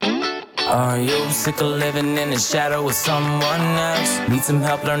Are you sick of living in the shadow of someone else? Need some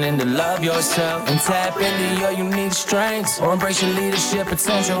help learning to love yourself and tap into your unique strengths, or embrace your leadership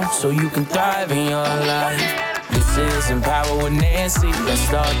potential so you can thrive in your life. This is Empower with Nancy. Let's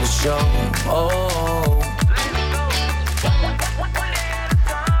start the show. Oh.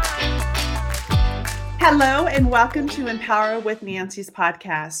 Hello and welcome to Empower with Nancy's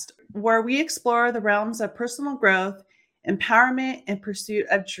podcast, where we explore the realms of personal growth, empowerment, and pursuit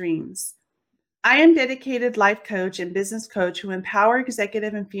of dreams. I am dedicated life coach and business coach who empower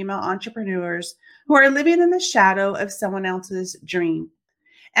executive and female entrepreneurs who are living in the shadow of someone else's dream.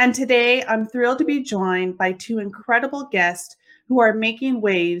 And today I'm thrilled to be joined by two incredible guests who are making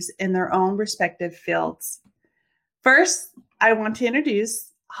waves in their own respective fields. First, I want to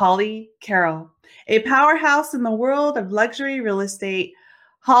introduce Holly Carroll, a powerhouse in the world of luxury real estate.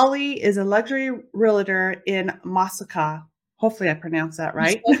 Holly is a luxury realtor in Massachusetts. Hopefully I pronounced that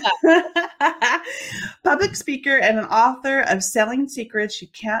right. Public speaker and an author of Selling Secrets You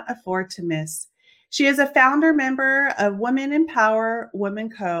Can't Afford to Miss. She is a founder member of Women Empower Women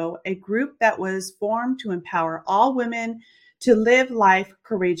Co., a group that was formed to empower all women to live life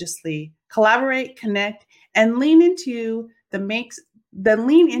courageously, collaborate, connect, and lean into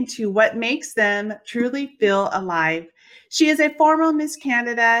what makes them truly feel alive. She is a former Miss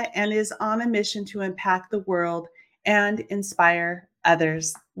Canada and is on a mission to impact the world and inspire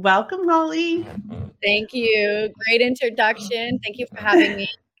others. Welcome, Holly. Thank you. Great introduction. Thank you for having me.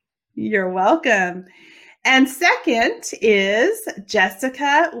 You're welcome. And second is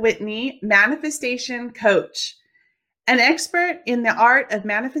Jessica Whitney, manifestation coach, an expert in the art of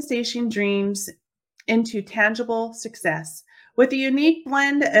manifesting dreams into tangible success. With a unique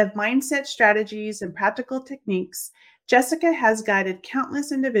blend of mindset strategies and practical techniques, Jessica has guided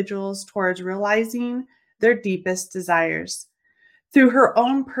countless individuals towards realizing their deepest desires. Through her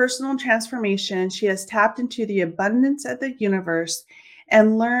own personal transformation, she has tapped into the abundance of the universe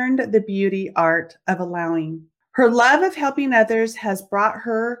and learned the beauty art of allowing. Her love of helping others has brought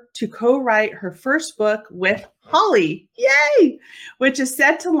her to co-write her first book with Holly, yay, which is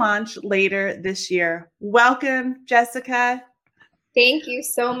set to launch later this year. Welcome, Jessica. Thank you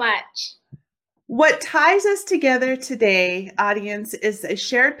so much. What ties us together today, audience, is a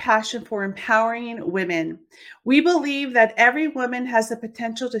shared passion for empowering women. We believe that every woman has the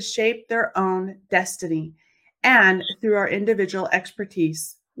potential to shape their own destiny, and through our individual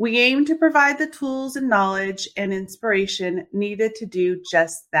expertise, we aim to provide the tools and knowledge and inspiration needed to do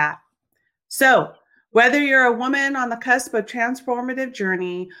just that. So, whether you're a woman on the cusp of a transformative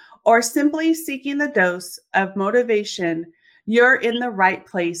journey or simply seeking the dose of motivation, you're in the right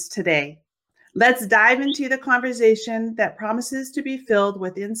place today. Let's dive into the conversation that promises to be filled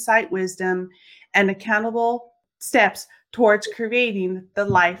with insight, wisdom, and accountable steps towards creating the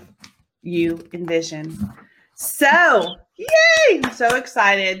life you envision. So, yay! I'm so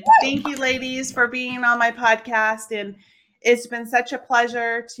excited. Thank you, ladies, for being on my podcast. And it's been such a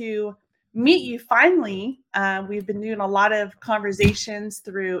pleasure to meet you finally. We've been doing a lot of conversations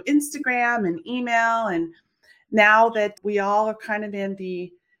through Instagram and email. And now that we all are kind of in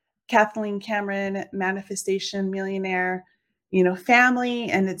the Kathleen Cameron Manifestation Millionaire,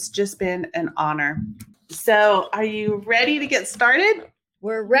 family, and it's just been an honor. So are you ready to get started?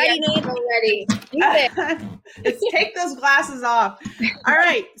 We're ready. Yes, we're ready. Let's take those glasses off. All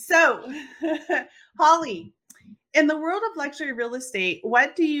right. So, Holly, in the world of luxury real estate,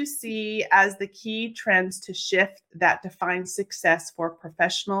 what do you see as the key trends to shift that define success for a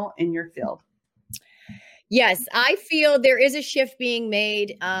professional in your field? Yes, I feel there is a shift being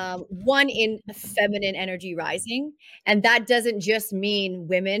made, one in feminine energy rising. And that doesn't just mean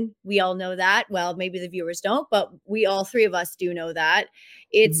women. We all know that. Well, maybe the viewers don't, but we all three of us do know that.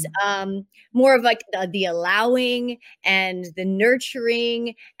 It's more of like the allowing and the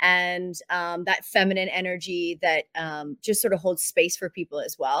nurturing and that feminine energy that just sort of holds space for people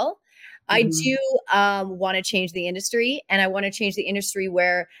as well. I do want to change the industry, and I want to change the industry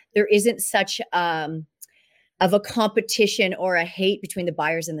where there isn't such of a competition or a hate between the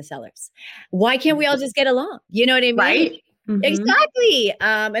buyers and the sellers. Why can't we all just get along? You know what I mean? Right. Exactly.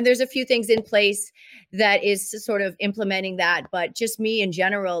 And there's a few things in place that is sort of implementing that, but just me in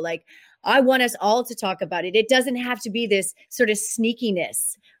general, like I want us all to talk about it. It doesn't have to be this sort of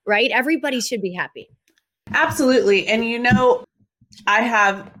sneakiness, right? Everybody should be happy. Absolutely. And I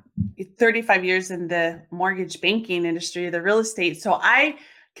have 35 years in the mortgage banking industry, the real estate. So I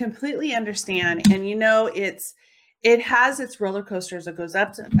completely understand. And it has its roller coasters. It goes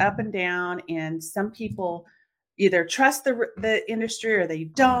up and down. And some people either trust the industry or they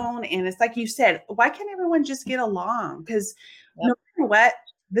don't. And it's like you said, why can't everyone just get along? Because no matter what,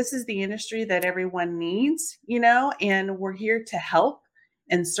 this is the industry that everyone needs, and we're here to help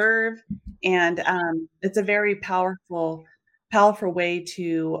and serve. And it's a very powerful way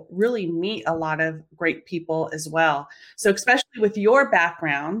to really meet a lot of great people as well. So especially with your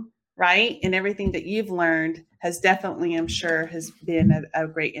background, right, and everything that you've learned has definitely, I'm sure, has been a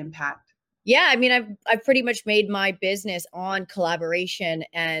great impact. Yeah, I mean, I've pretty much made my business on collaboration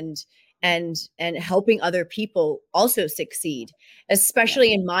and helping other people also succeed,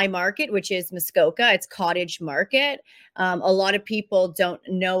 especially in my market, which is Muskoka. It's cottage market. A lot of people don't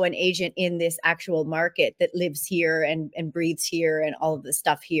know an agent in this actual market that lives here and breathes here and all of the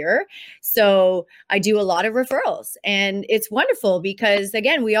stuff here. So I do a lot of referrals, and it's wonderful because,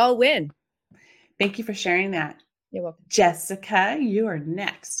 again, we all win. Thank you for sharing that. You're welcome. Jessica, you are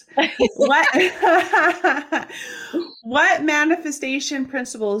next. What what manifestation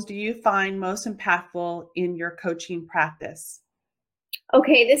principles do you find most impactful in your coaching practice?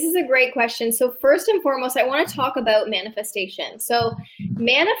 Okay, this is a great question. So first and foremost, I want to talk about manifestation. So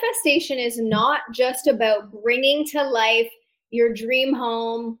manifestation is not just about bringing to life your dream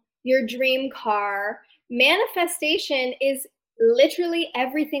home, your dream car. Manifestation is literally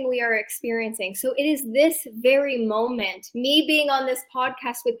everything we are experiencing. So it is this very moment, me being on this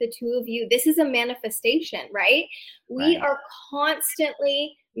podcast with the two of you, this is a manifestation, right? We are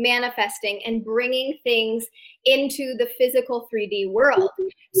constantly manifesting and bringing things into the physical 3D world.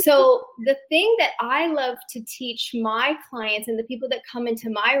 So the thing that I love to teach my clients and the people that come into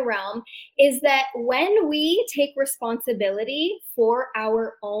my realm is that when we take responsibility for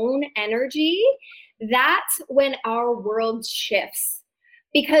our own energy, that's when our world shifts.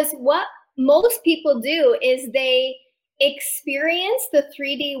 Because what most people do is they experience the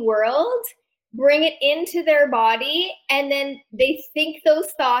 3D world, bring it into their body, and then they think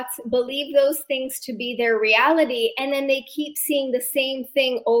those thoughts, believe those things to be their reality, and then they keep seeing the same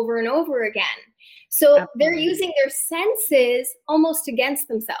thing over and over again. So they're using their senses almost against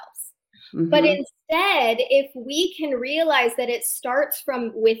themselves. Mm-hmm. But instead, if we can realize that it starts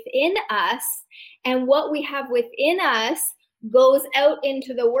from within us, and what we have within us goes out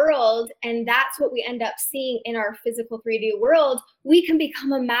into the world, and that's what we end up seeing in our physical 3D world, we can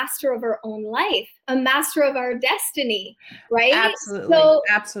become a master of our own life, a master of our destiny, right? Absolutely. So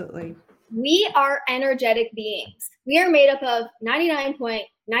absolutely. We are energetic beings. We are made up of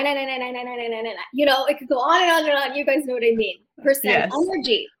 99.9999999. You know, it could go on and on and on. You guys know what I mean. Percent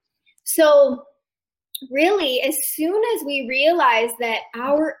energy. So really, as soon as we realize that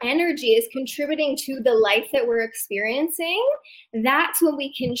our energy is contributing to the life that we're experiencing, that's when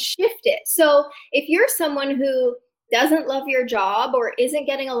we can shift it. So if you're someone who doesn't love your job or isn't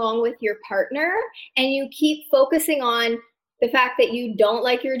getting along with your partner, and you keep focusing on the fact that you don't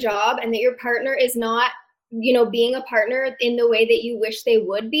like your job and that your partner is not, being a partner in the way that you wish they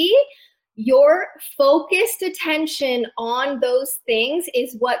would be, your focused attention on those things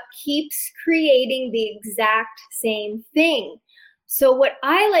is what keeps creating the exact same thing. So what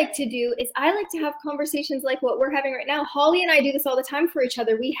I like to do is I like to have conversations like what we're having right now. Holly and I do this all the time for each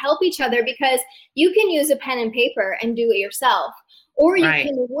other. We help each other because you can use a pen and paper and do it yourself. Or you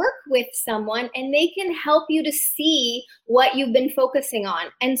can work with someone and they can help you to see what you've been focusing on.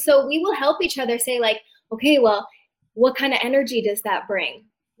 And so we will help each other say like, okay, well, what kind of energy does that bring?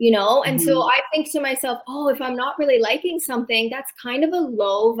 And so I think to myself, oh, if I'm not really liking something, that's kind of a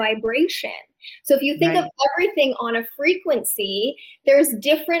low vibration. So if you think of everything on a frequency, there's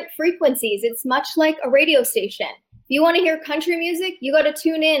different frequencies. It's much like a radio station. If you want to hear country music, you got to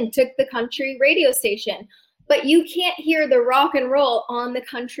tune in to the country radio station. But you can't hear the rock and roll on the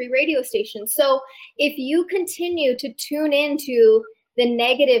country radio station. So if you continue to tune into the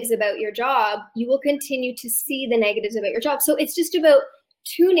negatives about your job, you will continue to see the negatives about your job. So it's just about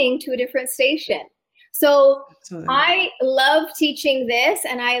tuning to a different station. So I love teaching this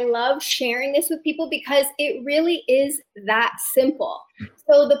and I love sharing this with people because it really is that simple.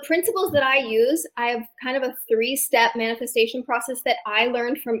 So the principles that I use, I have kind of a 3-step manifestation process that I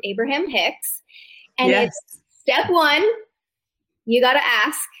learned from Abraham Hicks. And it's step 1, you got to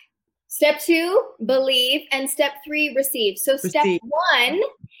ask. Step 2, believe. And step 3, receive. So step 1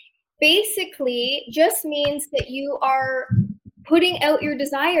 basically just means that you are putting out your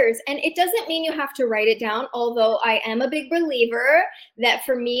desires. And it doesn't mean you have to write it down, although I am a big believer that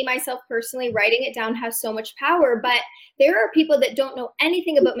for me, myself personally, writing it down has so much power. But there are people that don't know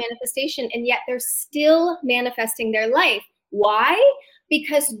anything about manifestation, and yet they're still manifesting their life. Why?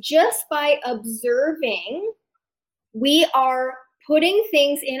 Because just by observing, we are putting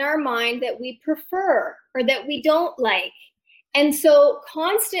things in our mind that we prefer or that we don't like. And so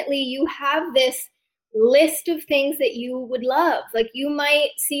constantly you have this list of things that you would love. Like you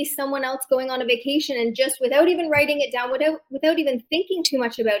might see someone else going on a vacation and just without even writing it down, without even thinking too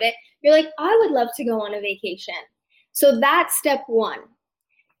much about it, you're like, I would love to go on a vacation. So that's step one.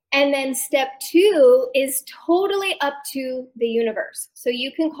 And then step two is totally up to the universe. So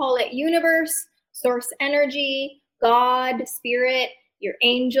you can call it universe, source energy, God, spirit, your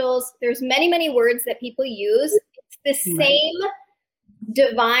angels. There's many, many words that people use. It's the same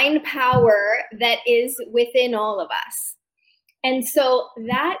divine power that is within all of us. And so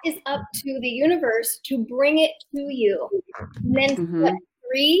that is up to the universe to bring it to you. And then step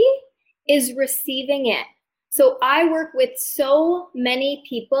three is receiving it. So I work with so many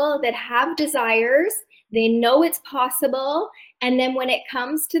people that have desires, they know it's possible, and then when it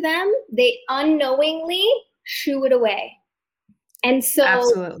comes to them, they unknowingly shoo it away. And so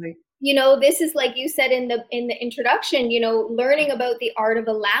absolutely, you know, this is like you said in the introduction, you know, learning about the art of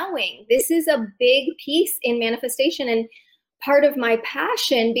allowing. This is a big piece in manifestation and part of my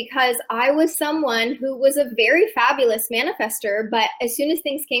passion, because I was someone who was a very fabulous manifester, but as soon as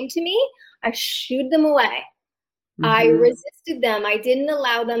things came to me, I shooed them away. I resisted them. I didn't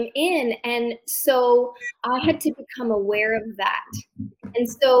allow them in. And so I had to become aware of that. And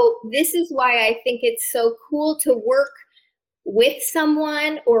so this is why I think it's so cool to work with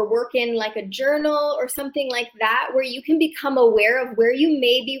someone or work in like a journal or something like that, where you can become aware of where you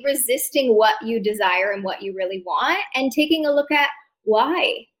may be resisting what you desire and what you really want, and taking a look at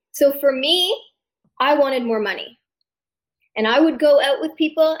why. So for me, I wanted more money. And I would go out with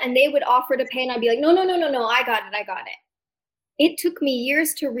people and they would offer to pay and I'd be like, no, I got it. It took me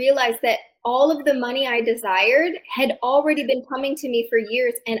years to realize that all of the money I desired had already been coming to me for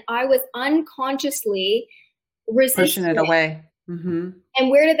years, and I was unconsciously pushing it away. And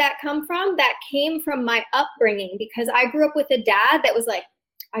where did that come from? That came from my upbringing, because I grew up with a dad that was like,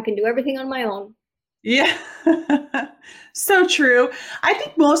 I can do everything on my own. Yeah. So true. I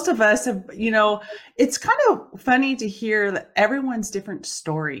think most of us have, you know, it's kind of funny to hear that everyone's different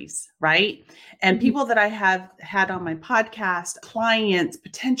stories, right? And people that I have had on my podcast, clients,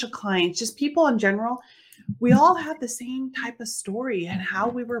 potential clients, just people in general, we all have the same type of story and how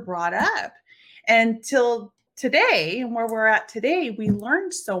we were brought up. And till today, and where we're at today, we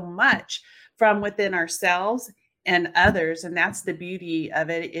learned so much from within ourselves and others. And that's the beauty of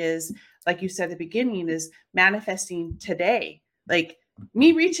it, is, like you said at the beginning, is manifesting today. Like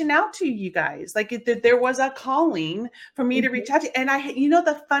me reaching out to you guys, like there was a calling for me to reach out to. And you know,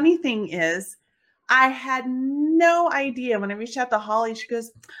 the funny thing is, I had no idea when I reached out to Holly. She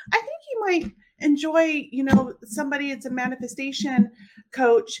goes, I think you might enjoy, you know, somebody, it's a manifestation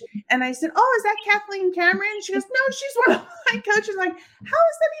coach. And I said, oh, is that Kathleen Cameron? She goes, no, she's one of my coaches. Like, how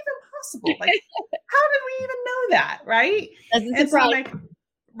is that even possible? Like, how did we even know that? Right. And so I'm like,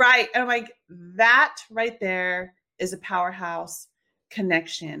 right. And I'm like, that right there is a powerhouse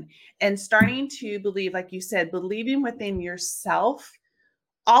connection. And starting to believe, like you said, believing within yourself.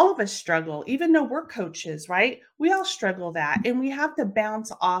 All of us struggle, even though we're coaches, right? We all struggle that. And we have to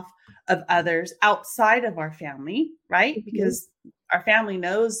bounce off of others outside of our family, right? Because our family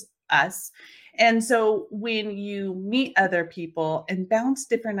knows us. And so when you meet other people and bounce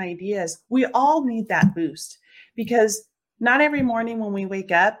different ideas, we all need that boost, because not every morning when we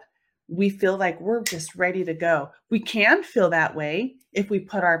wake up, we feel like we're just ready to go. We can feel that way if we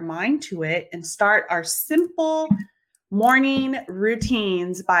put our mind to it and start our simple morning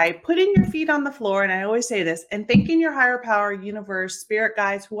routines by putting your feet on the floor. And I always say this, and thanking your higher power, universe, spirit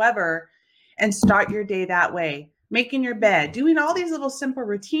guides, whoever, and start your day that way. Making your bed, doing all these little simple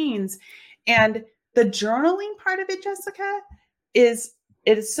routines. And the journaling part of it, Jessica, it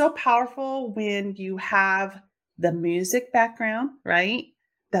is so powerful when you have the music background, right?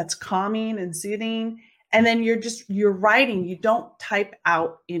 That's calming and soothing. And then you're writing. You don't type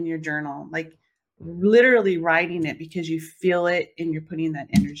out in your journal, like literally writing it, because you feel it and you're putting that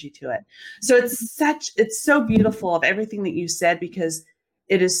energy to it. So it's so beautiful of everything that you said, because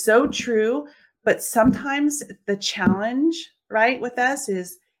it is so true. But sometimes the challenge, right, with us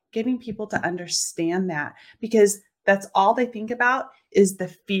is getting people to understand that, because that's all they think about is the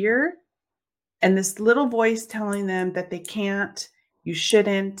fear and this little voice telling them that they can't, you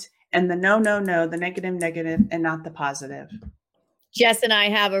shouldn't, and the no, the negative, and not the positive. Jess and I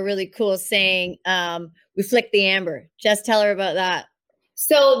have a really cool saying, we flick the amber. Jess, tell her about that.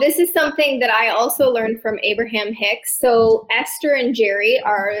 So this is something that I also learned from Abraham Hicks. So Esther and Jerry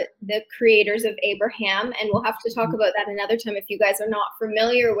are the creators of Abraham, and we'll have to talk about that another time if you guys are not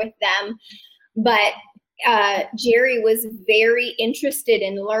familiar with them. But Jerry was very interested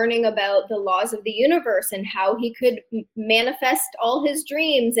in learning about the laws of the universe and how he could manifest all his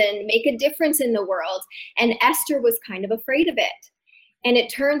dreams and make a difference in the world. And Esther was kind of afraid of it. And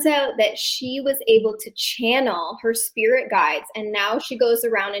it turns out that she was able to channel her spirit guides. And now she goes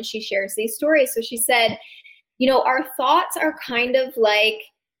around and she shares these stories. So she said, you know, our thoughts are kind of like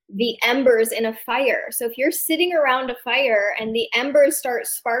the embers in a fire. So if you're sitting around a fire and the embers start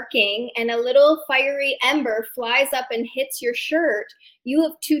sparking and a little fiery ember flies up and hits your shirt, you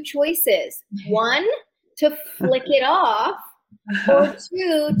have two choices. One, to flick it off, or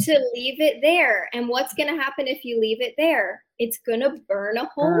two, to leave it there. And what's going to happen if you leave it there? It's going to burn a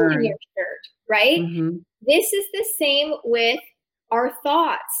hole in your shirt, right? Mm-hmm. This is the same with our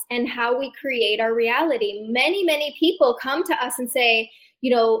thoughts and how we create our reality. Many, many people come to us and say,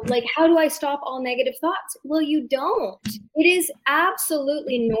 you know, like, how do I stop all negative thoughts? Well, you don't. It is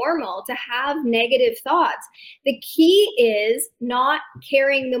absolutely normal to have negative thoughts. The key is not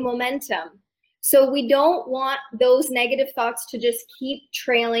carrying the momentum. So we don't want those negative thoughts to just keep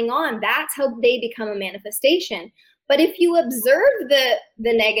trailing on. That's how they become a manifestation. But if you observe the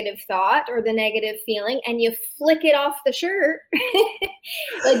negative thought or the negative feeling and you flick it off the shirt,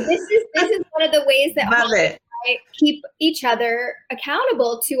 like this is one of the ways that I keep each other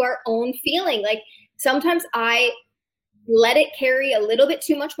accountable to our own feeling. Like sometimes I let it carry a little bit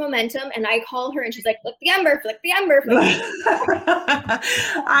too much momentum and I call her and she's like, flick the ember, flick the ember.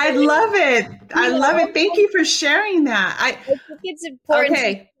 I love it. I love it. Thank you for sharing that. I think it's important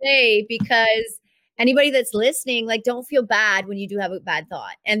to say, because anybody that's listening, like, don't feel bad when you do have a bad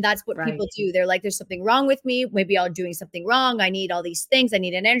thought. And that's what people do. They're like, there's something wrong with me. Maybe I'm doing something wrong. I need all these things. I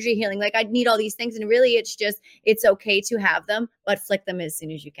need an energy healing. Like I need all these things. And really it's just, it's okay to have them, but flick them as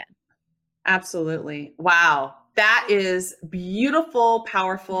soon as you can. Absolutely. Wow. That is beautiful,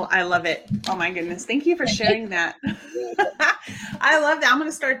 powerful. I love it. Oh my goodness. Thank you for sharing that. I love that. I'm going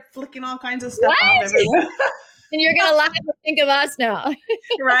to start flicking all kinds of stuff off everywhere. And you're going to laugh and think of us now.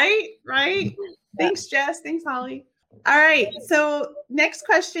 Right. Thanks, Jess. Thanks, Holly. All right. So next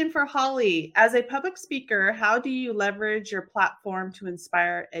question for Holly. As a public speaker, how do you leverage your platform to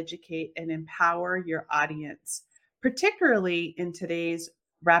inspire, educate, and empower your audience, particularly in today's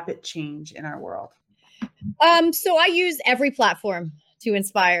rapid change in our world? So I use every platform to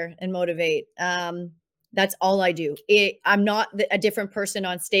inspire and motivate. That's all I do. I'm not a different person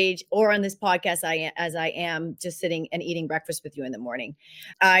on stage or on this podcast as I am just sitting and eating breakfast with you in the morning.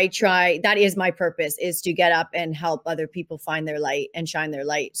 That is my purpose, is to get up and help other people find their light and shine their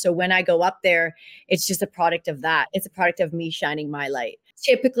light. So when I go up there, it's just a product of that. It's a product of me shining my light.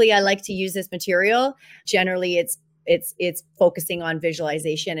 Typically, I like to use this material. Generally, it's focusing on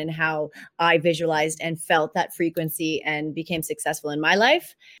visualization and how I visualized and felt that frequency and became successful in my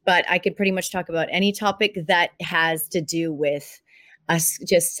life. But I could pretty much talk about any topic that has to do with us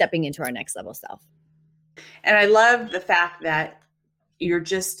just stepping into our next level self. And I love the fact that you're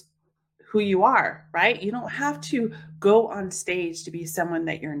just who you are, right? You don't have to go on stage to be someone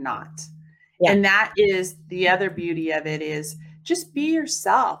that you're not. Yeah. And that is the other beauty of it, is just be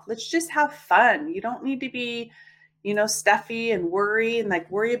yourself. Let's just have fun. You don't need to be, stuffy and worry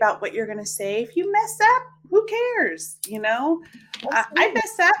about what you're going to say. If you mess up, who cares? I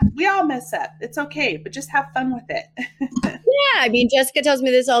mess up. We all mess up. It's okay, but just have fun with it. Yeah. I mean, Jessica tells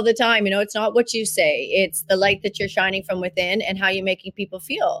me this all the time. It's not what you say. It's the light that you're shining from within and how you're making people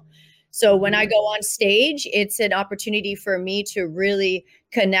feel. So when I go on stage, it's an opportunity for me to really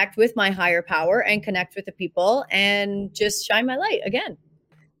connect with my higher power and connect with the people and just shine my light again.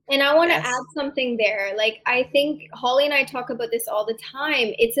 And I want to add something there. Like, I think Holly and I talk about this all the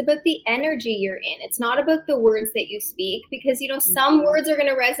time. It's about the energy you're in. It's not about the words that you speak, because, some words are going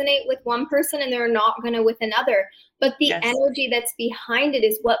to resonate with one person and they're not going to with another. But the energy that's behind it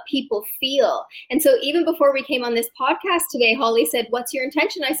is what people feel. And so even before we came on this podcast today, Holly said, "What's your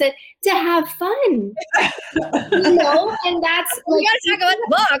intention?" I said, "To have fun." And that's we got to talk about the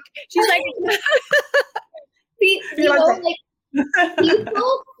book. She's like,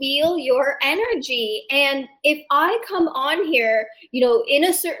 people feel your energy. And if I come on here, in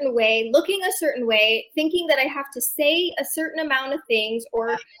a certain way, looking a certain way, thinking that I have to say a certain amount of things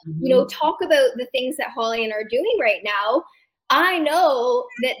or, talk about the things that Holly and I are doing right now, I know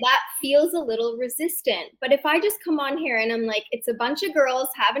that feels a little resistant. But if I just come on here and I'm like, it's a bunch of girls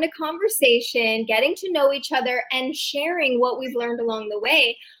having a conversation, getting to know each other and sharing what we've learned along the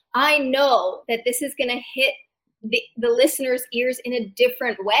way, I know that this is going to hit the listener's ears in a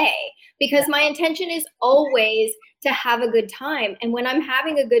different way, because my intention is always to have a good time. And when I'm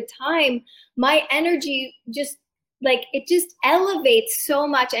having a good time, my energy just elevates so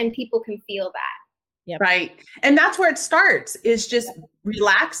much and people can feel that. Yep. Right. And that's where it starts, is just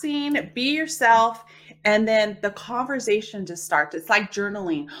relaxing, be yourself. And then the conversation just starts. It's like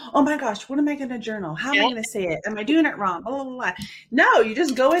journaling. Oh my gosh, what am I going to journal? How am I going to say it? Am I doing it wrong? Blah, blah, blah. No, you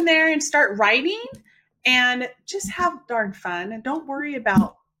just go in there and start writing and just have darn fun. And don't worry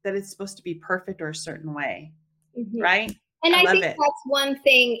about that it's supposed to be perfect or a certain way. Mm-hmm. Right. And I think it. that's one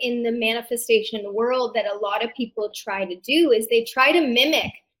thing in the manifestation world that a lot of people try to do, is they try to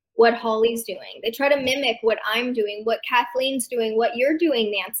mimic what Holly's doing. They try to mimic what I'm doing, what Kathleen's doing, what you're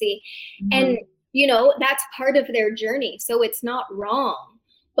doing, Nancy. Mm-hmm. And, you know, that's part of their journey. So it's not wrong.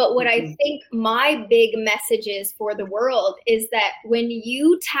 But what I think my big message is for the world is that when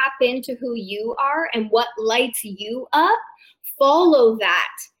you tap into who you are and what lights you up, follow that.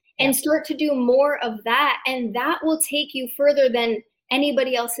 And start to do more of that. And that will take you further than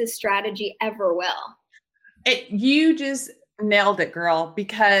anybody else's strategy ever will. You just nailed it, girl,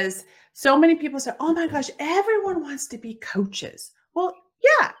 because so many people say, oh my gosh, everyone wants to be coaches. Well,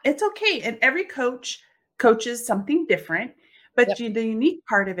 yeah, it's okay. And every coach coaches something different. But the unique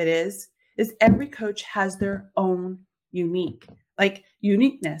part of it is every coach has their own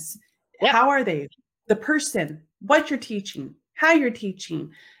uniqueness. Yep. How are they? The person, what you're teaching, how you're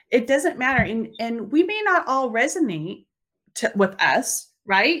teaching. It doesn't matter. And we may not all resonate with us,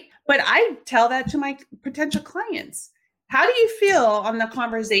 right? But I tell that to my potential clients. How do you feel on the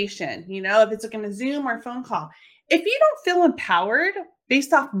conversation? You know, if it's like a Zoom or phone call. If you don't feel empowered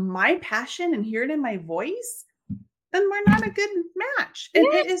based off my passion and hear it in my voice, then we're not a good match. And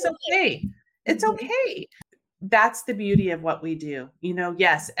it is okay. It's okay. That's the beauty of what we do. You know,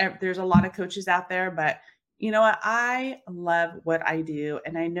 yes, there's a lot of coaches out there, but you know what? I love what I do.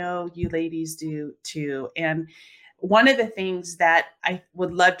 And I know you ladies do too. And one of the things that I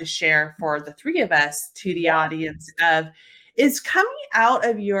would love to share for the three of us to the audience is coming out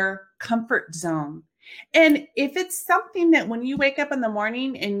of your comfort zone. And if it's something that when you wake up in the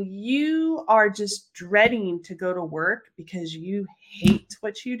morning and you are just dreading to go to work because you hate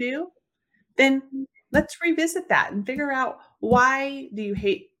what you do, then let's revisit that and figure out, why do you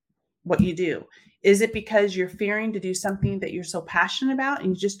hate what you do? Is it because you're fearing to do something that you're so passionate about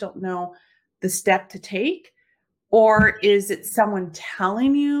and you just don't know the step to take? Or is it someone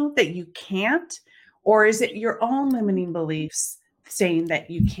telling you that you can't? Or is it your own limiting beliefs saying that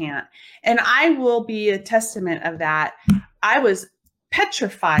you can't? And I will be a testament of that. I was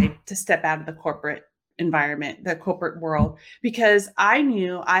petrified to step out of the corporate environment, the corporate world, because I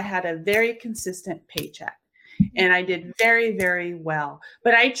knew I had a very consistent paycheck. And I did very, very well.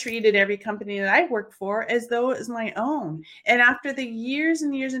 But I treated every company that I worked for as though it was my own. And after the years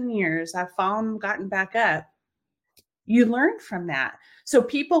and years and years, I've fallen, gotten back up. You learn from that. So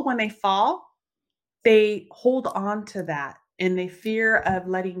people, when they fall, they hold on to that and they fear of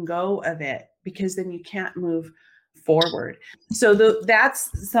letting go of it, because then you can't move forward. So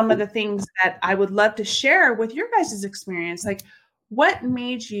that's some of the things that I would love to share with your guys' experience. Like, what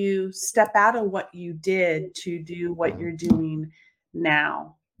made you step out of what you did to do what you're doing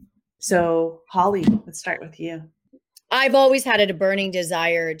now? So Holly, let's start with you. I've always had a burning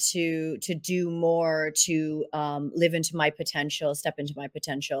desire to do more, to live into my potential, step into my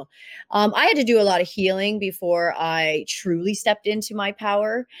potential. I had to do a lot of healing before I truly stepped into my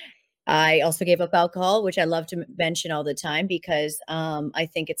power. I also gave up alcohol, which I love to mention all the time, because I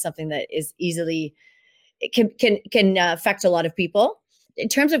think it's something that is easily, it can affect a lot of people. In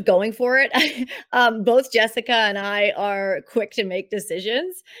terms of going for it, both Jessica and I are quick to make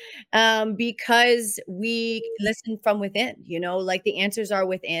decisions because we listen from within, you know, like the answers are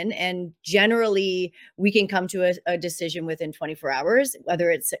within, and generally we can come to a decision within 24 hours,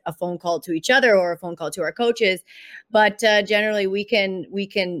 whether it's a phone call to each other or a phone call to our coaches. But generally we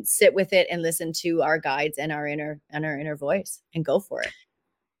can sit with it and listen to our guides and our inner voice and go for it.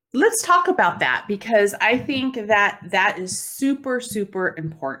 Let's talk about that, because I think that is super, super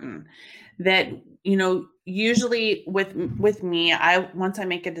important. That, you know, usually with me, once I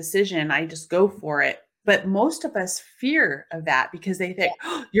make a decision, I just go for it. But most of us fear of that because they think,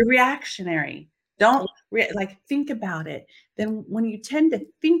 oh, you're reactionary. Don't think about it. Then when you tend to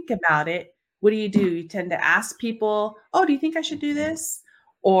think about it, what do? You tend to ask people, oh, do you think I should do this?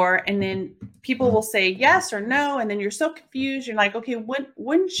 And then people will say yes or no. And then you're so confused. You're like, okay,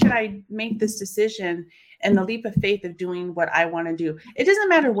 when should I make this decision and the leap of faith of doing what I want to do? It doesn't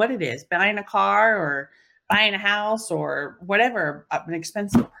matter what it is, buying a car or buying a house or whatever, an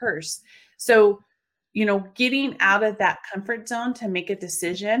expensive purse. So, you know, getting out of that comfort zone to make a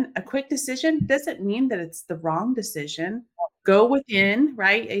decision, a quick decision, doesn't mean that it's the wrong decision. Go within,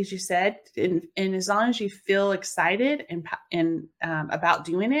 right? As you said, and as long as you feel excited and about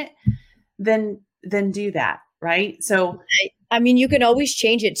doing it, then then do that. Right. So, I mean, you can always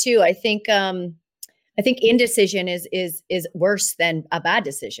change it too. I think indecision is worse than a bad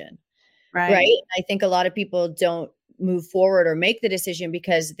decision. Right. I think a lot of people don't move forward or make the decision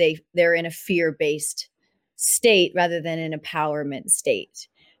because they're in a fear-based state rather than an empowerment state.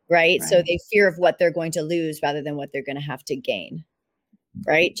 Right. So they fear of what they're going to lose rather than what they're going to have to gain.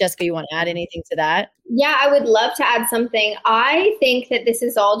 Right. Jessica, you want to add anything to that? Yeah, I would love to add something. I think that this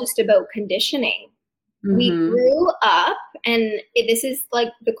is all just about conditioning. Mm-hmm. We grew up, and this is like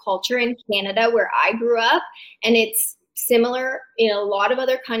the culture in Canada where I grew up, and it's similar in a lot of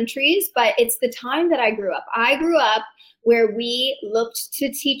other countries, but it's the time that I grew up. I grew up where we looked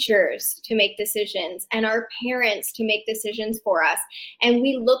to teachers to make decisions and our parents to make decisions for us. And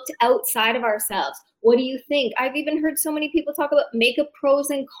we looked outside of ourselves. What do you think? I've even heard so many people talk about make a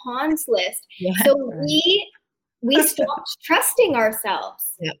pros and cons list. Yeah, so we stopped trusting ourselves.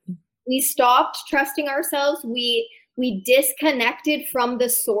 Yep. We stopped trusting ourselves. We disconnected from the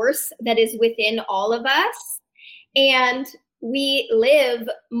source that is within all of us. And we live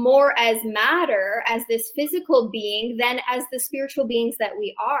more as matter, as this physical being, than as the spiritual beings that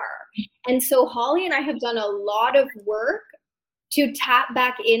we are. And so Holly and I have done a lot of work to tap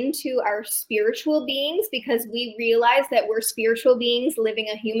back into our spiritual beings, because we realize that we're spiritual beings living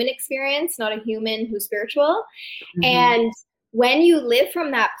a human experience, not a human who's spiritual. Mm-hmm. And when you live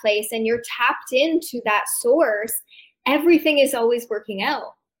from that place and you're tapped into that source, everything is always working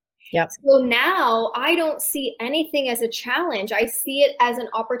out. Yep. So now I don't see anything as a challenge. I see it as an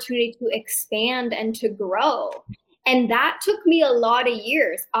opportunity to expand and to grow. And that took me a lot of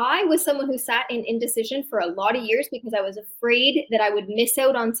years. I was someone who sat in indecision for a lot of years because I was afraid that I would miss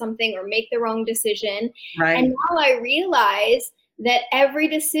out on something or make the wrong decision. Right. And now I realize that every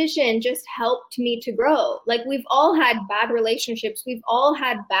decision just helped me to grow. Like, we've all had bad relationships. We've all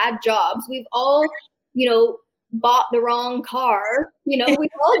had bad jobs. We've all, bought the wrong car. We've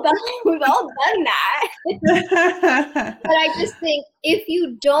all done that. But I just think if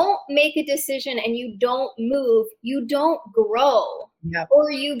you don't make a decision and you don't move, you don't grow. Yep. Or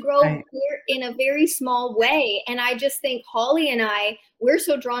you grow in a very small way. And I just think Holly and I, we're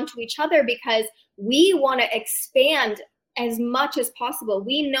so drawn to each other because we want to expand as much as possible.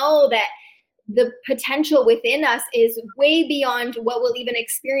 We know that the potential within us is way beyond what we'll even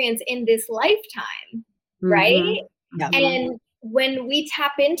experience in this lifetime. Right? Mm-hmm. And when we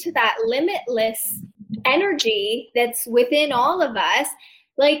tap into that limitless energy that's within all of us,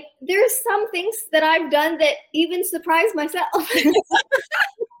 like, there's some things that I've done that even surprise myself.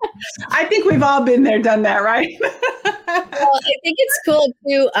 I think we've all been there, done that, right? Well, I think it's cool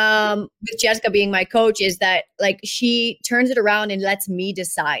too, with Jessica being my coach, is that, like, she turns it around and lets me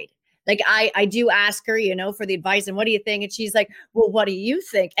decide. Like, I do ask her, for the advice, and what do you think? And she's like, well, what do you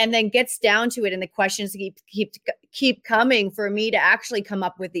think? And then gets down to it, and the questions keep coming for me to actually come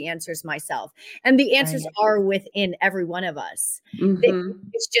up with the answers myself. And the answers are within every one of us. Mm-hmm.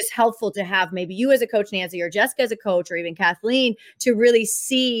 It's just helpful to have maybe you as a coach, Nancy, or Jessica as a coach, or even Kathleen, to really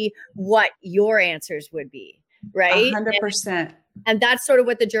see what your answers would be. Right? 100%. And that's sort of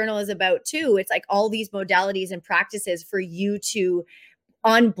what the journal is about too. It's like all these modalities and practices for you to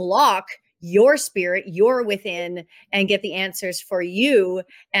unblock your spirit, your within, and get the answers for you,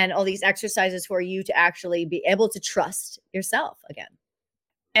 and all these exercises for you to actually be able to trust yourself again.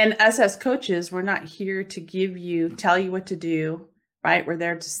 And us as coaches, we're not here to tell you what to do, right? We're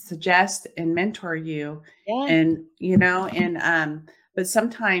there to suggest and mentor you. Yeah. And, but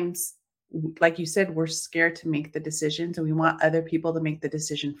sometimes, like you said, we're scared to make the decisions, and we want other people to make the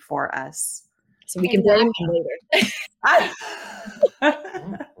decision for us. So we can blame them later.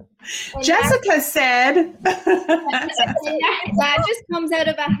 Jessica said that just comes out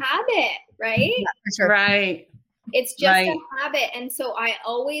of a habit, right? Yeah, for sure. Right. It's just a habit. And so I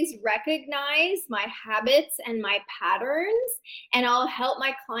always recognize my habits and my patterns, and I'll help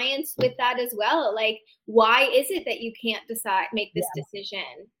my clients with that as well. Like, why is it that you can't make this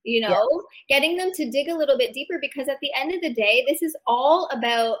decision? Getting them to dig a little bit deeper, because at the end of the day, this is all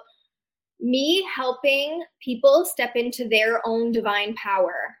about me helping people step into their own divine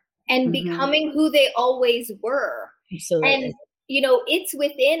power and becoming who they always were. Absolutely. And, it's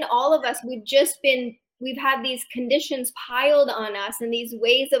within all of us. We've had these conditions piled on us and these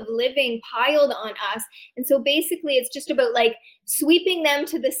ways of living piled on us. And so basically it's just about, like, sweeping them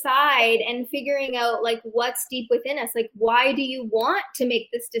to the side and figuring out, like, what's deep within us. Like, why do you want to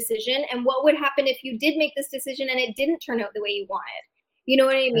make this decision? And what would happen if you did make this decision and it didn't turn out the way you wanted? You know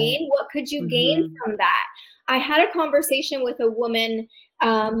what I mean? What could you gain from that? I had a conversation with a woman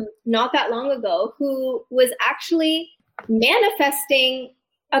not that long ago who was actually manifesting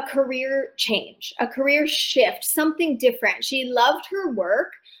a career change, a career shift, something different. She loved her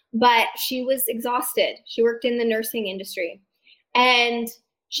work, but she was exhausted. She worked in the nursing industry. And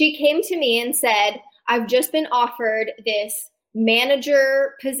she came to me and said, I've just been offered this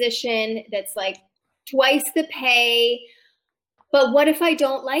manager position that's like twice the pay. But what if I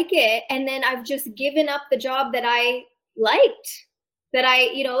don't like it? And then I've just given up the job that I liked, that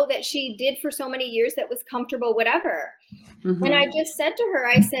that she did for so many years, that was comfortable, whatever. Mm-hmm. And I just said to her,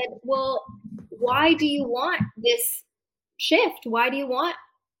 I said, well, why do you want this shift? Why do you want,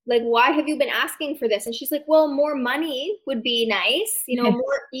 why have you been asking for this? And she's like, well, more money would be nice,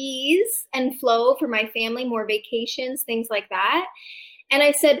 more ease and flow for my family, more vacations, things like that. And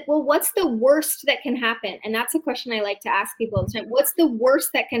I said, well, what's the worst that can happen? And that's a question I like to ask people all the time. What's the worst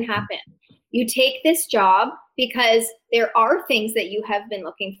that can happen? You take this job because there are things that you have been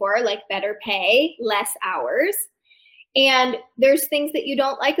looking for, like better pay, less hours. And there's things that you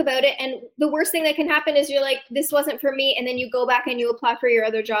don't like about it. And the worst thing that can happen is you're like, this wasn't for me. And then you go back and you apply for your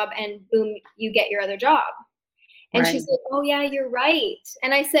other job and boom, you get your other job. And She's like, oh yeah, you're right.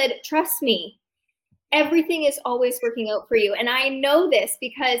 And I said, trust me, everything is always working out for you. And I know this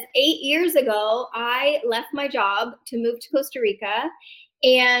because 8 years ago, I left my job to move to Costa Rica,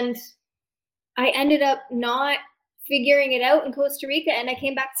 and I ended up not figuring it out in Costa Rica, and I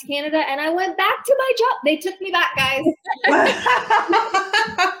came back to Canada and I went back to my job. They took me back, guys.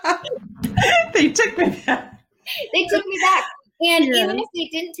 They took me back. They took me back. And even if they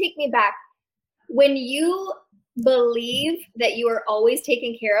didn't take me back, when you believe that you are always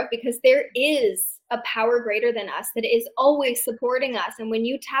taken care of, because there is a power greater than us that is always supporting us. And when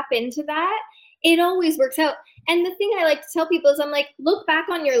you tap into that, it always works out. And the thing I like to tell people is, I'm like, look back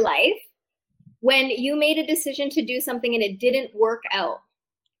on your life when you made a decision to do something and it didn't work out.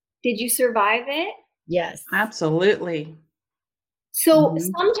 Did you survive it? Yes, absolutely. So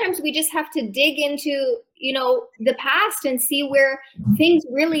sometimes we just have to dig into, the past and see where things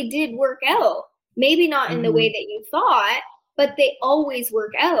really did work out. Maybe not in the way that you thought, but they always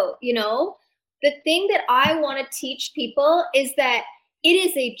work out, The thing that I want to teach people is that it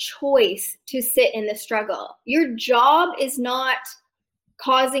is a choice to sit in the struggle. Your job is not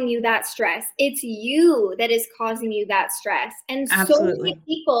causing you that stress. It's you that is causing you that stress. And so many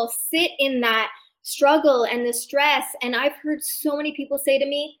people sit in that struggle and the stress. And I've heard so many people say to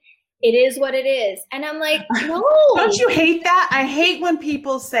me, it is what it is. And I'm like, no. Don't you hate that? I hate when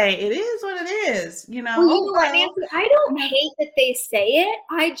people say it is what it is, Well, you know what, Nancy? I don't hate that they say it.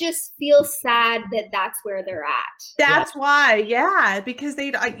 I just feel sad that that's where they're at. That's why. Yeah. Because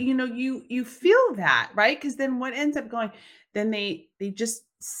they, you feel that, right? Because then what ends up going, then they just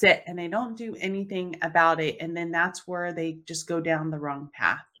sit and they don't do anything about it. And then that's where they just go down the wrong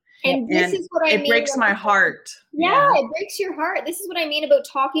path. And this is what I mean. It breaks my heart. Yeah, it breaks your heart. This is what I mean about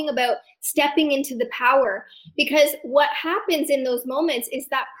talking about stepping into the power. Because what happens in those moments is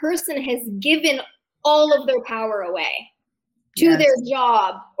that person has given all of their power away to their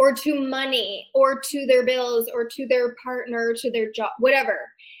job or to money or to their bills or to their partner, to their job,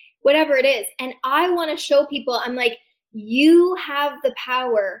 whatever it is. And I want to show people, I'm like, you have the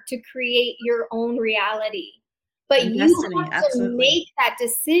power to create your own reality. But you have to make that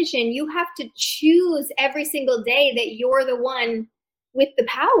decision. You have to choose every single day that you're the one with the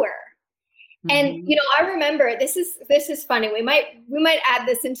power. And I remember this is funny. We might add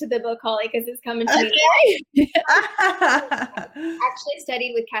this into the book, Holly, because it's coming to me. Actually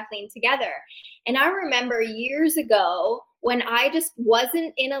studied with Kathleen together. And I remember years ago when I just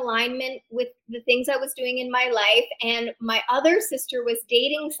wasn't in alignment with the things I was doing in my life, and my other sister was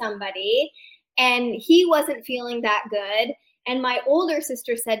dating somebody, and he wasn't feeling that good. And my older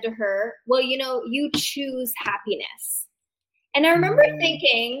sister said to her, well, you choose happiness. And I remember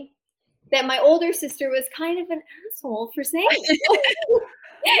thinking that my older sister was kind of an asshole for saying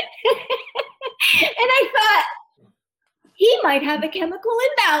it. And I thought, he might have a chemical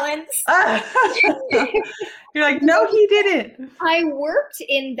imbalance. You're like, no, he didn't. I worked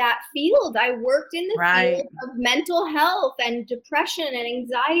in that field. I worked in the field of mental health and depression and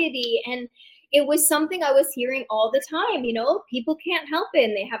anxiety. And it was something I was hearing all the time. People can't help it,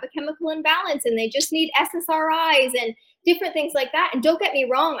 and they have a chemical imbalance, and they just need SSRIs and different things like that. And don't get me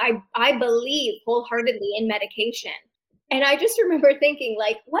wrong, I believe wholeheartedly in medication. And I just remember thinking,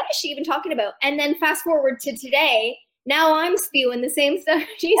 like, what is she even talking about? And then fast forward to today, now I'm spewing the same stuff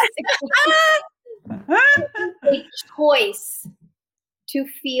she's a choice to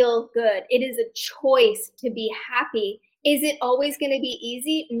feel good. It is a choice to be happy. Is it always going to be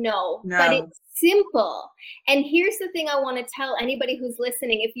easy? No, but it's simple. And here's the thing I want to tell anybody who's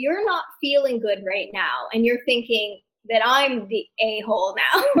listening. If you're not feeling good right now and you're thinking, that I'm the a-hole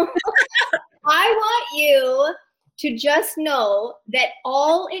now. I want you to just know that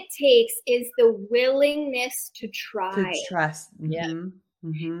all it takes is the willingness to try. To trust. Yeah.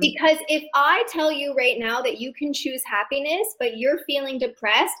 Because if I tell you right now that you can choose happiness, but you're feeling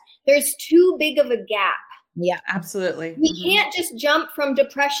depressed, there's too big of a gap. Yeah, absolutely. We can't just jump from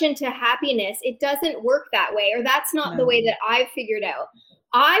depression to happiness. It doesn't work that way, or that's not the way that I figured out.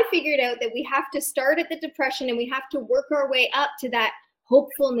 I figured out that we have to start at the depression and we have to work our way up to that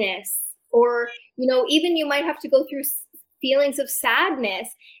hopefulness, or, you know, even you might have to go through feelings of sadness.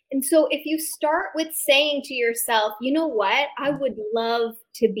 And so if you start with saying to yourself, you know what, I would love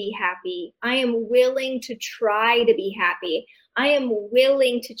to be happy. I am willing to try to be happy. I am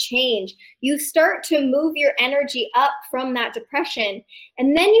willing to change. You start to move your energy up from that depression.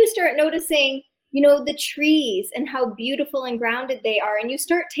 And then you start noticing, you know, the trees and how beautiful and grounded they are. And you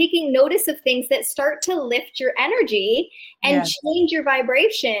start taking notice of things that start to lift your energy and change your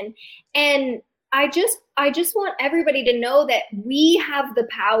vibration. And I just want everybody to know that we have the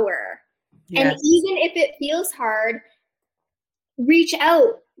power. And even if it feels hard, reach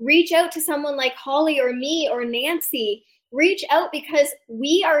out to someone like Holly or me or Nancy. Reach out, because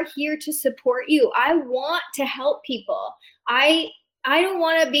we are here to support you. I want to help people. I don't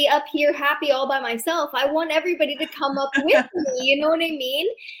want to be up here happy all by myself. I want everybody to come up with me. You know what I mean?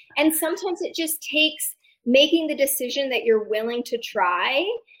 And sometimes it just takes making the decision that you're willing to try.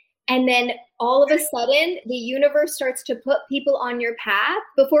 And then all of a sudden, the universe starts to put people on your path.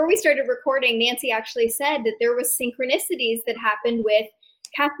 Before we started recording, Nancy actually said that there was synchronicities that happened with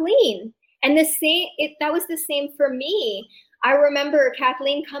Kathleen. And that was the same for me. I remember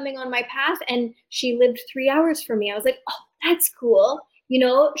Kathleen coming on my path, and she lived 3 hours from me. I was like, oh, that's cool. You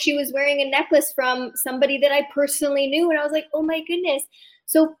know, she was wearing a necklace from somebody that I personally knew. And I was like, oh my goodness.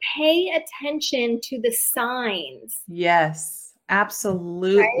 So pay attention to the signs. Yes,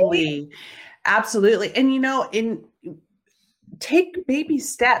 absolutely. Right? Absolutely. And, you know, take baby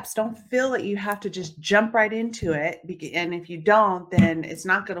steps. Don't feel that you have to just jump right into it. And if you don't, then it's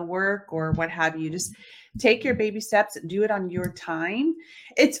not going to work or what have you. Just take your baby steps and do it on your time.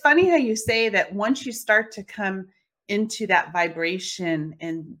 It's funny how you say that once you start to come into that vibration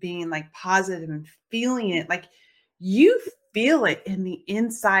and being like positive and feeling it, like you feel it in the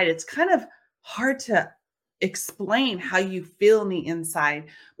inside. It's kind of hard to explain how you feel in the inside,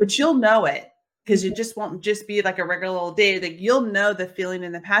 but you'll know it. Because it just won't just be like a regular old day. Like you'll know the feeling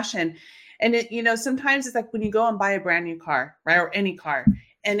and the passion. And it, you know, sometimes it's like when you go and buy a brand new car, right? Or any car,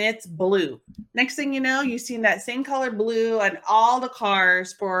 and it's blue. Next thing you know, you've seen that same color blue on all the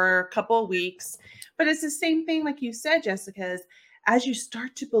cars for a couple of weeks. But it's the same thing, like you said, Jessica, is as you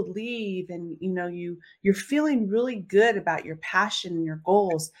start to believe and, you know, you're feeling really good about your passion and your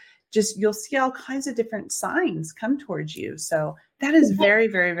goals, just you'll see all kinds of different signs come towards you. So that is very,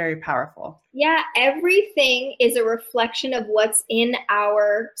 very, very powerful. Yeah, everything is a reflection of what's in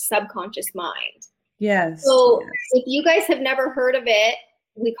our subconscious mind. Yes. So if you guys have never heard of it,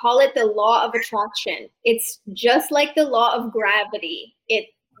 we call it the law of attraction. It's just like the law of gravity. It,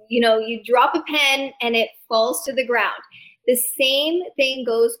 you know, you drop a pen and it falls to the ground. The same thing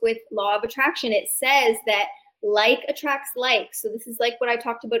goes with law of attraction. It says that like attracts like. So this is like what I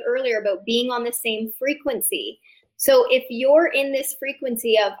talked about earlier about being on the same frequency. So if you're in this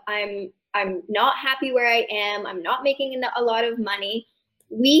frequency of I'm not happy where I am, I'm not making a lot of money,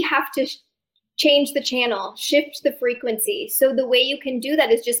 we have to change the channel, shift the frequency. So the way you can do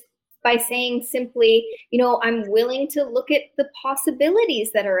that is just by saying simply, you know, I'm willing to look at the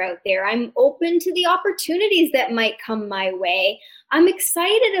possibilities that are out there. I'm open to the opportunities that might come my way. I'm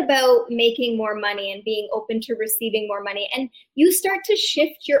excited about making more money and being open to receiving more money. And you start to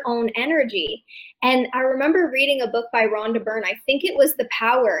shift your own energy. And I remember reading a book by Rhonda Byrne. I think it was The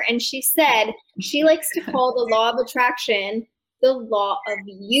Power. And she said she likes to call the law of attraction the law of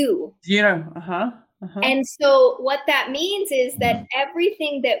you. Yeah. And so what that means is that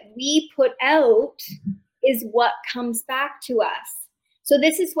everything that we put out is what comes back to us. So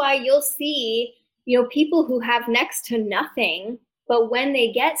this is why you'll see, you know, people who have next to nothing, but when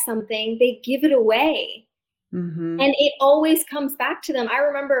they get something, they give it away. And it always comes back to them. I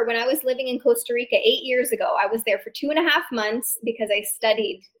remember when I was living in Costa Rica 8 years ago, I was there for 2.5 months because I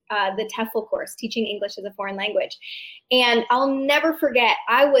studied the TEFL course, teaching English as a foreign language. And I'll never forget,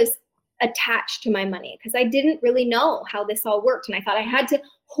 I was attached to my money because I didn't really know how this all worked. And I thought I had to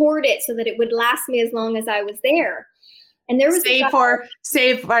hoard it so that it would last me as long as I was there. And there was I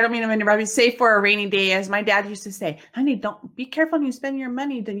don't mean to interrupt you, save for a rainy day, as my dad used to say. Honey, don't be careful when you spend your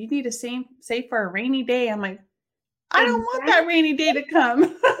money. Then you need to save for a rainy day. I'm like, I don't want that rainy day to come.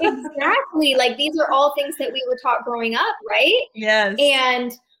 Exactly. Like these are all things that we were taught growing up, right? Yes.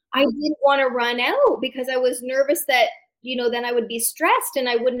 And I didn't want to run out because I was nervous that, then I would be stressed and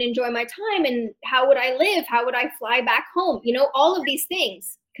I wouldn't enjoy my time. And how would I live? How would I fly back home? All of these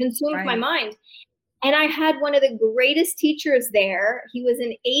things consumed my mind. And I had one of the greatest teachers there. He was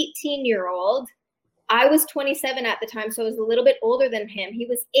an 18-year-old. I was 27 at the time, so I was a little bit older than him. He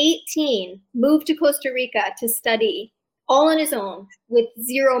was 18, moved to Costa Rica to study all on his own with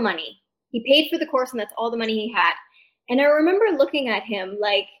zero money. He paid for the course and that's all the money he had. And I remember looking at him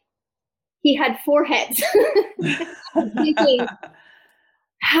like he had 4 heads. Thinking,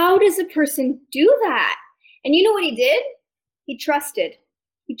 how does a person do that? And you know what he did? He trusted.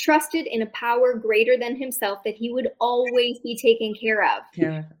 He trusted in a power greater than himself that he would always be taken care of.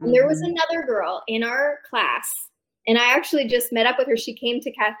 Yeah. And there was another girl in our class, and I actually just met up with her. She came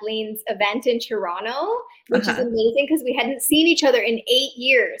to Kathleen's event in Toronto, which is amazing because we hadn't seen each other in 8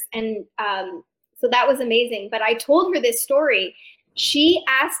 years. And so that was amazing. But I told her this story. She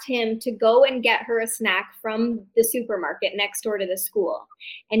asked him to go and get her a snack from the supermarket next door to the school.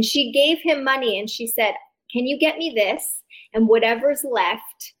 And she gave him money and she said, can you get me this? And whatever's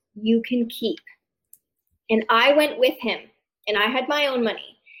left, you can keep. And I went with him and I had my own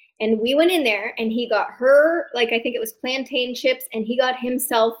money. And we went in there and he got her, like, I think it was plantain chips, and he got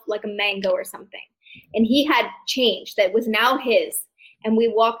himself like a mango or something. And he had change that was now his. And we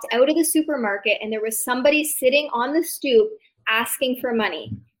walked out of the supermarket and there was somebody sitting on the stoop asking for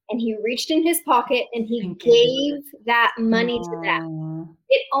money. And he reached in his pocket and he gave that money to them.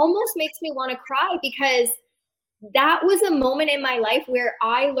 It almost makes me want to cry because that was a moment in my life where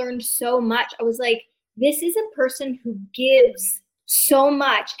I learned so much. I was like, this is a person who gives so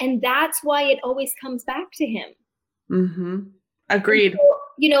much. And that's why it always comes back to him. Mm-hmm. Agreed.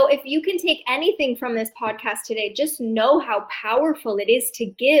 So, if you can take anything from this podcast today, just know how powerful it is to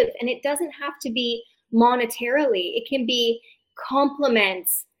give. And it doesn't have to be monetarily. It can be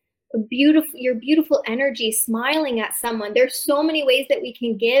compliments, your beautiful energy, smiling at someone. There's so many ways that we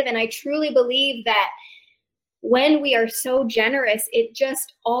can give. And I truly believe that when we are so generous, it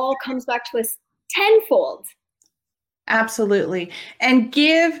just all comes back to us tenfold. Absolutely. And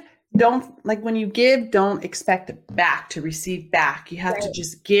when you give, don't expect it back to receive back. You have to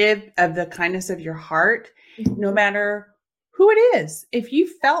just give of the kindness of your heart, no matter who it is. If you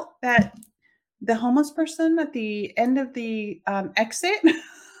felt that the homeless person at the end of the exit, I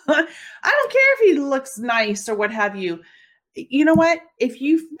don't care if he looks nice or what have you. You know what? If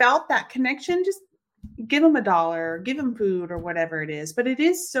you felt that connection, just give them $1, give them food or whatever it is. But it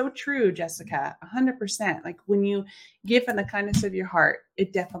is so true, Jessica, 100%. Like when you give in the kindness of your heart,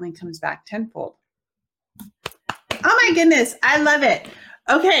 it definitely comes back tenfold. Oh my goodness. I love it.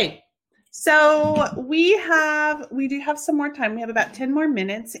 Okay. So we do have some more time. We have about 10 more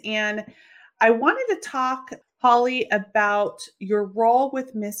minutes. And I wanted to talk, Holly, about your role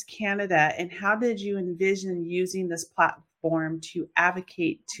with Miss Canada and how did you envision using this platform to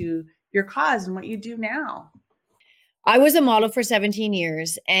advocate to your cause and what you do now? I was a model for 17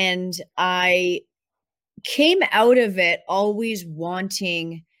 years and I came out of it always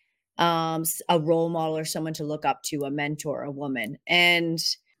wanting a role model or someone to look up to, a mentor, a woman. And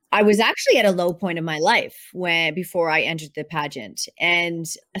I was actually at a low point in my life before I entered the pageant, and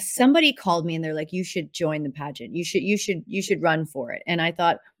somebody called me and they're like, you should join the pageant. You should run for it. And I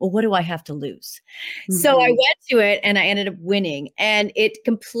thought, well, what do I have to lose? Mm-hmm. So I went to it and I ended up winning, and it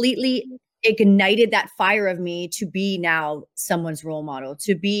completely ignited that fire of me to be now someone's role model,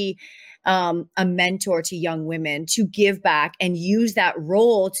 to be a mentor to young women, to give back and use that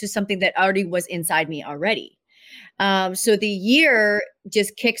role to something that already was inside me already. So the year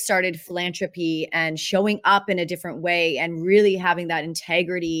just kickstarted philanthropy and showing up in a different way and really having that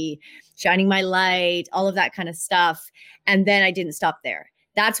integrity, shining my light, all of that kind of stuff. And then I didn't stop there.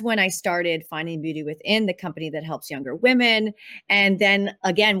 That's when I started finding beauty within, the company that helps younger women. And then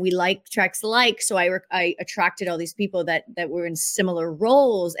again, we attracts like, so I attracted all these people that were in similar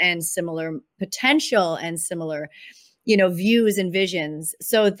roles and similar potential and similar, views and visions.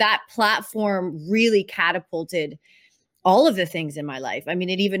 So that platform really catapulted all of the things in my life. I mean,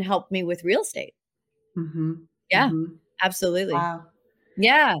 it even helped me with real estate. Mm-hmm. Yeah, mm-hmm. Absolutely. Wow.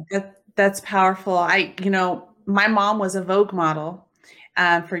 Yeah. That's powerful. My mom was a Vogue model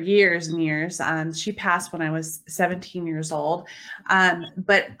for years and years. She passed when I was 17 years old.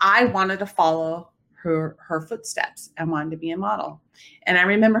 But I wanted to follow her footsteps and wanted to be a model. And I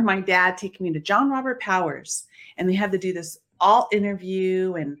remember my dad taking me to John Robert Powers, and we had to do this all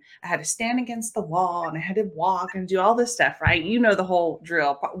interview, and I had to stand against the wall and I had to walk and do all this stuff, right? You know the whole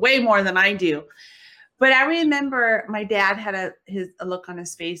drill way more than I do. But I remember my dad had a look on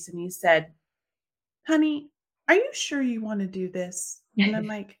his face and he said, honey, are you sure you want to do this? And I'm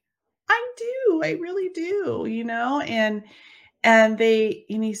like, I do. I really do, and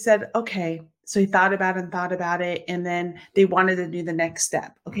he said, okay. So he thought about it. And then they wanted to do the next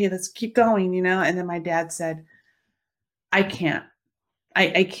step. Okay, let's keep going, And then my dad said, I can't.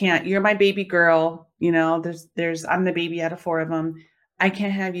 I can't. You're my baby girl. I'm the baby out of 4 of them. I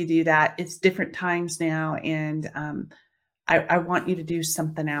can't have you do that. It's different times now. And I want you to do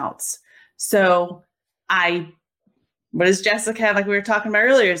something else. So what is Jessica, like we were talking about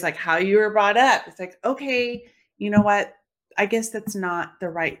earlier, is like how you were brought up. It's like, okay, you know what? I guess that's not the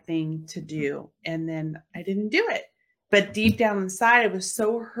right thing to do. And then I didn't do it. But deep down inside, I was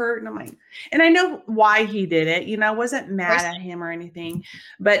so hurt. And I'm like, and I know why he did it. I wasn't mad at him or anything.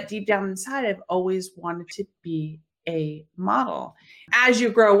 But deep down inside, I've always wanted to be a model. As you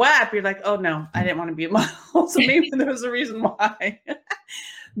grow up, you're like, oh no, I didn't want to be a model. So maybe there was a reason why.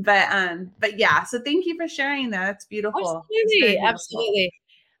 But yeah, so thank you for sharing that. That's beautiful. Absolutely. Absolutely.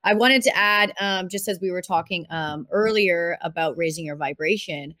 I wanted to add, just as we were talking earlier about raising your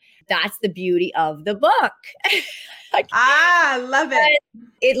vibration, that's the beauty of the book. I love it.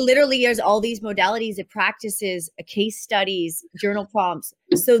 It literally has all these modalities. It practices case studies, journal prompts,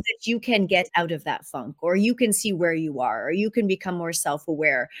 so that you can get out of that funk, or you can see where you are, or you can become more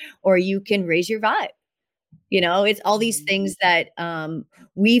self-aware, or you can raise your vibe. It's all these things that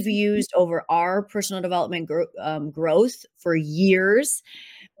we've used over our personal development growth for years.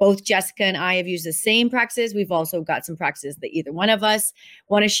 Both Jessica and I have used the same practices. We've also got some practices that either one of us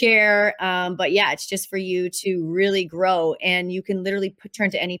want to share. But yeah, it's just for you to really grow. And you can literally turn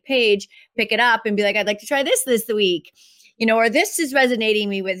to any page, pick it up and be like, I'd like to try this week, or this is resonating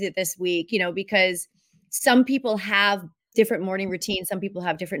me with it this week, because some people have different morning routines. Some people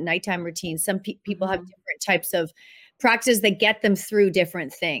have different nighttime routines. Some people have different types of practices that get them through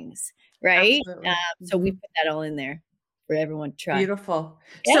different things. Right. So we put that all in there for everyone to try. Beautiful.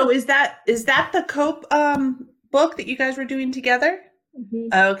 Yeah. So is that the Cope book that you guys were doing together?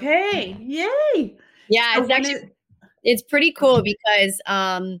 Mm-hmm. Okay. Yay. Yeah. So it's pretty cool because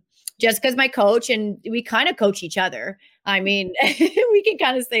Jessica's my coach and we kind of coach each other. I mean, we can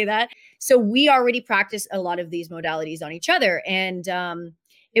kind of say that. So we already practice a lot of these modalities on each other. And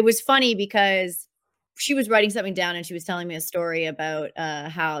it was funny because she was writing something down and she was telling me a story about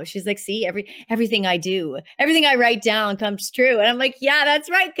how she's like, see, everything I do, everything I write down comes true. And I'm like, yeah, that's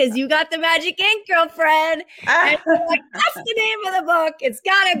right. Cause you got the magic ink, girlfriend. And I'm like, that's the name of the book. It's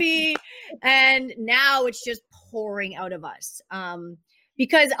gotta be. And now it's just pouring out of us.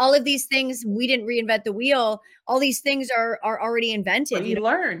 Because all of these things, we didn't reinvent the wheel. All these things are already invented. What you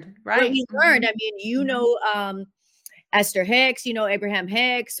learned, right? What we learned. I mean, Esther Hicks, Abraham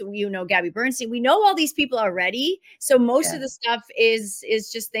Hicks, Gabby Bernstein. We know all these people already. So most of the stuff is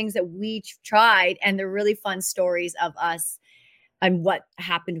just things that we tried, and they're really fun stories of us and what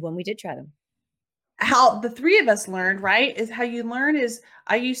happened when we did try them. How the three of us learned, right? Is how you learn is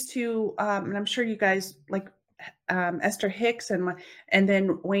I used to, and I'm sure you guys like Esther Hicks and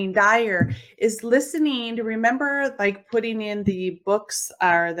then Wayne Dyer is listening to remember like putting in the books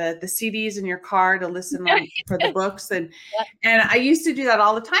or the CDs in your car to listen for the books. And I used to do that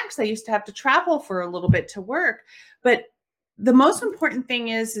all the time because I used to have to travel for a little bit to work. But the most important thing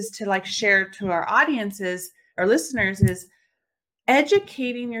is to like share to our audiences, our listeners, is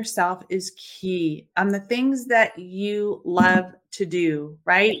educating yourself is key on the things that you love to do,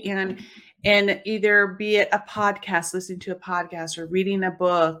 right? And either be it a podcast, listening to a podcast or reading a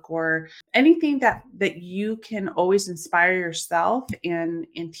book or anything that you can always inspire yourself in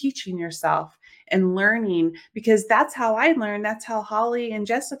teaching yourself and learning, because that's how I learned. That's how Holly and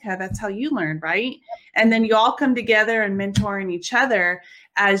Jessica, that's how you learn, right? And then you all come together and mentoring each other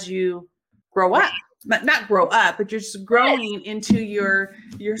as you grow up. But not grow up, but you're just growing into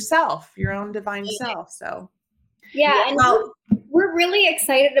yourself, your own divine self. So yeah, and we're really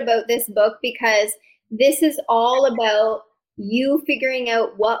excited about this book because this is all about you figuring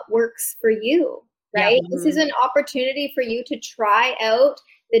out what works for you, right? Yeah. This is an opportunity for you to try out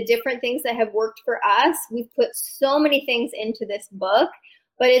the different things that have worked for us. We've put so many things into this book,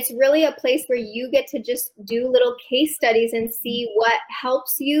 but it's really a place where you get to just do little case studies and see what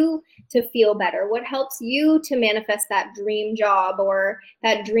helps you to feel better, what helps you to manifest that dream job or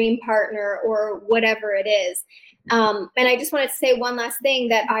that dream partner or whatever it is. And I just wanted to say one last thing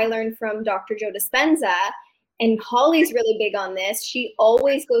that I learned from Dr. Joe Dispenza, and Holly's really big on this. She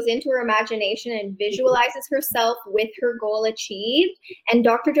always goes into her imagination and visualizes herself with her goal achieved. And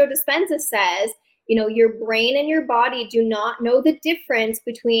Dr. Joe Dispenza says, your brain and your body do not know the difference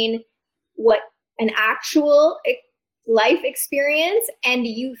between what an actual life experience and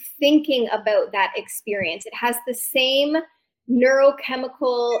you thinking about that experience. It has the same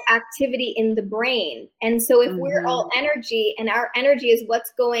neurochemical activity in the brain. And so if we're all energy and our energy is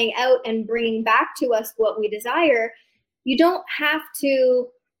what's going out and bringing back to us what we desire, you don't have to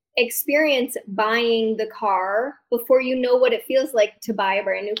experience buying the car before you know what it feels like to buy a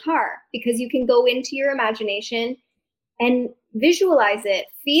brand new car, because you can go into your imagination and visualize it,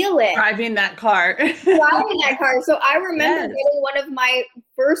 feel it. Driving that car. So I remember getting one of my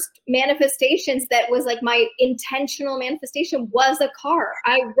first manifestations that was like my intentional manifestation was a car.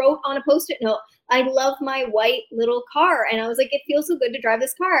 I wrote on a Post-it note, I love my white little car. And I was like, it feels so good to drive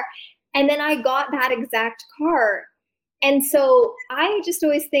this car. And then I got that exact car. And so I just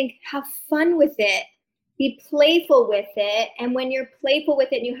always think, have fun with it. Be playful with it. And when you're playful with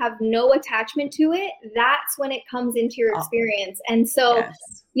it and you have no attachment to it, that's when it comes into your experience. And so,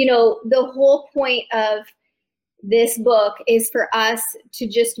 you know, the whole point of this book is for us to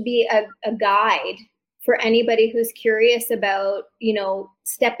just be a guide for anybody who's curious about, you know,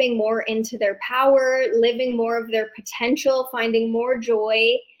 stepping more into their power, living more of their potential, finding more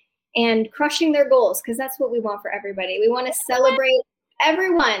joy, and crushing their goals, because that's what we want for everybody. We want to celebrate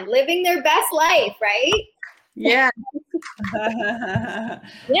everyone living their best life, right? Yeah.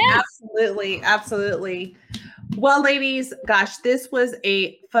 Yes. Absolutely. Absolutely. Well, ladies, gosh, this was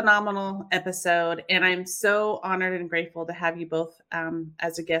a phenomenal episode, and I'm so honored and grateful to have you both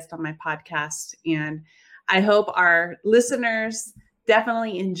as a guest on my podcast. And I hope our listeners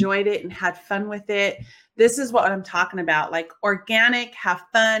definitely enjoyed it and had fun with it. This is what I'm talking about, like organic, have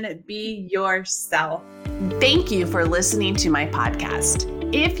fun, be yourself. Thank you for listening to my podcast.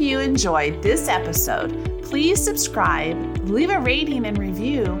 If you enjoyed this episode, please subscribe, leave a rating and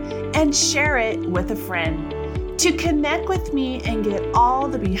review, and share it with a friend. To connect with me and get all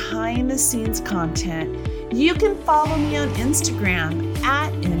the behind the scenes content, you can follow me on Instagram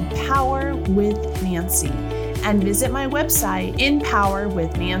at EmpowerWithNancy and visit my website,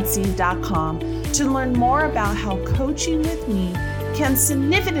 empowerwithnancy.com, to learn more about how coaching with me can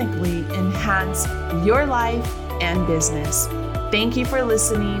significantly enhance your life and business. Thank you for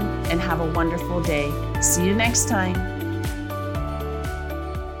listening and have a wonderful day. See you next time.